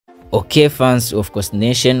Okay, fans of Coast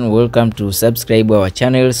Nation, welcome to subscribe our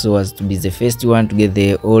channel so as to be the first one to get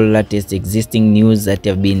the all latest existing news that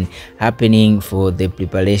have been happening for the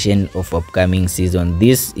preparation of upcoming season.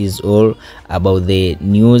 This is all about the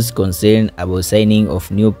news concerned about signing of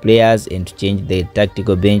new players and to change the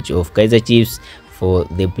tactical bench of Kaizer Chiefs for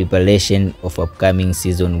the preparation of upcoming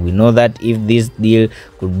season. We know that if this deal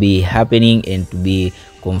could be happening and to be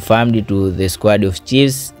confirmed to the squad of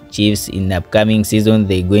Chiefs in the upcoming season,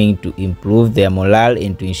 they're going to improve their morale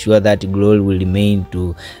and to ensure that glory will remain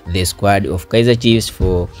to the squad of Kaizer Chiefs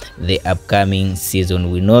for the upcoming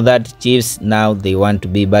season. We know that Chiefs now they want to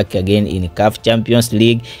be back again in CAF Champions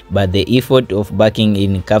League, but the effort of backing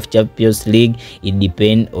in CAF Champions League, it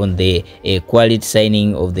depends on the quality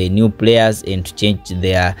signing of the new players and to change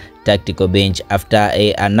their tactical bench. After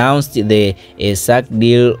announced the sack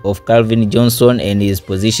deal of Calvin Johnson and his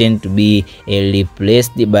position to be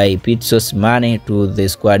replaced by Pitso Mosimane to the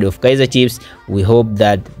squad of Kaizer Chiefs, we hope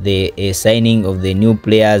that the signing of the new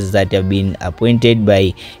players that have been appointed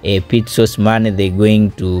by Pitso Mosimane, they're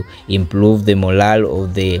going to improve the morale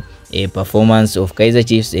of the performance of Kaizer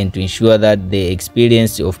Chiefs and to ensure that the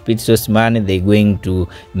experience of Pitso Mosimane, they're going to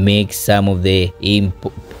make some of the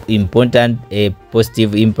important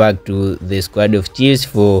positive impact to the squad of Chiefs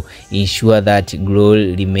for ensure that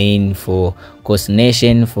glory remain for Coast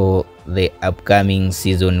Nation for the upcoming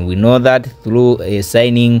season. We know that through a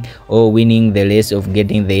signing or winning the race of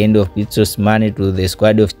getting the end of Pitso Mosimane to the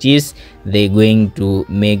squad of Chiefs, they're going to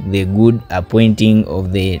make the good appointing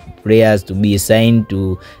of the players to be signed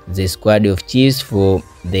to the squad of Chiefs for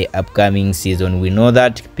the upcoming season. We know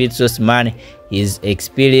that Pitso Mosimane, his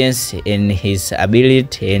experience and his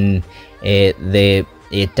ability and the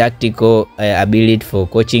tactical ability for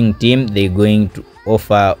coaching team, they're going to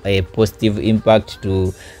offer a positive impact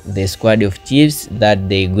to the squad of Chiefs that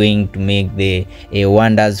they're going to make the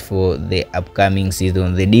wonders for the upcoming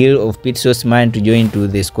season. The deal of Pitso Mosimane to join to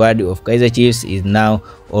the squad of Kaizer Chiefs is now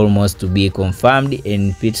almost to be confirmed,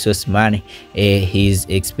 and Pitso Mosimane is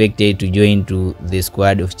expected to join to the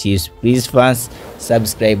squad of Chiefs. Please, fans,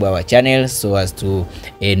 subscribe our channel so as to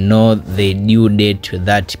know the due date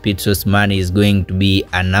that Pitso Mosimane is going to be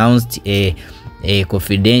announced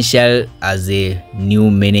confidential as a new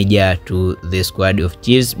manager to the squad of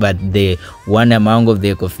Chiefs, but the one among of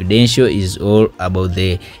the confidential is all about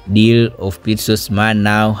the deal of Pitso Mosimane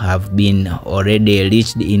now have been already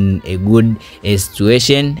reached in a good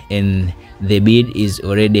situation, and the bid is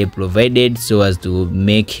already provided so as to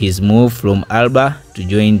make his move from Alba to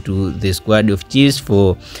join to the squad of Chiefs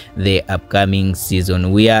for the upcoming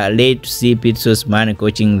season. We are ready to see Pitso Mosimane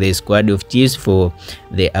coaching the squad of Chiefs for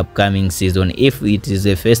the upcoming season. If it is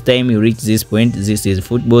the first time you reach this point, this is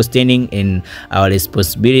Football Standing, and our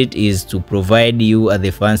responsibility is to provide you as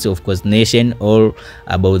the fans of Coast Nation all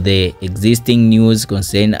about the existing news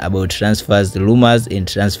concerned about transfers, rumors and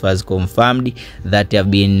transfers confirmed that have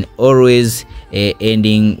been always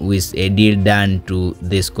ending with a deal done to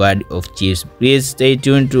the squad of Chiefs. Please stay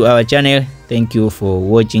tuned to our channel. Thank you for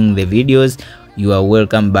watching the videos. You are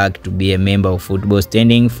welcome back to be a member of Football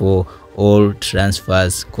Standing for all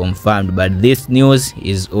transfers confirmed, but this news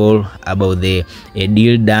is all about the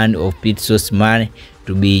deal done of Pitso Mosimane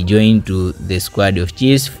to be joined to the squad of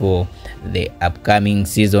Chiefs for the upcoming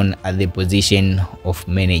season at the position of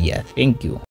manager. Thank you.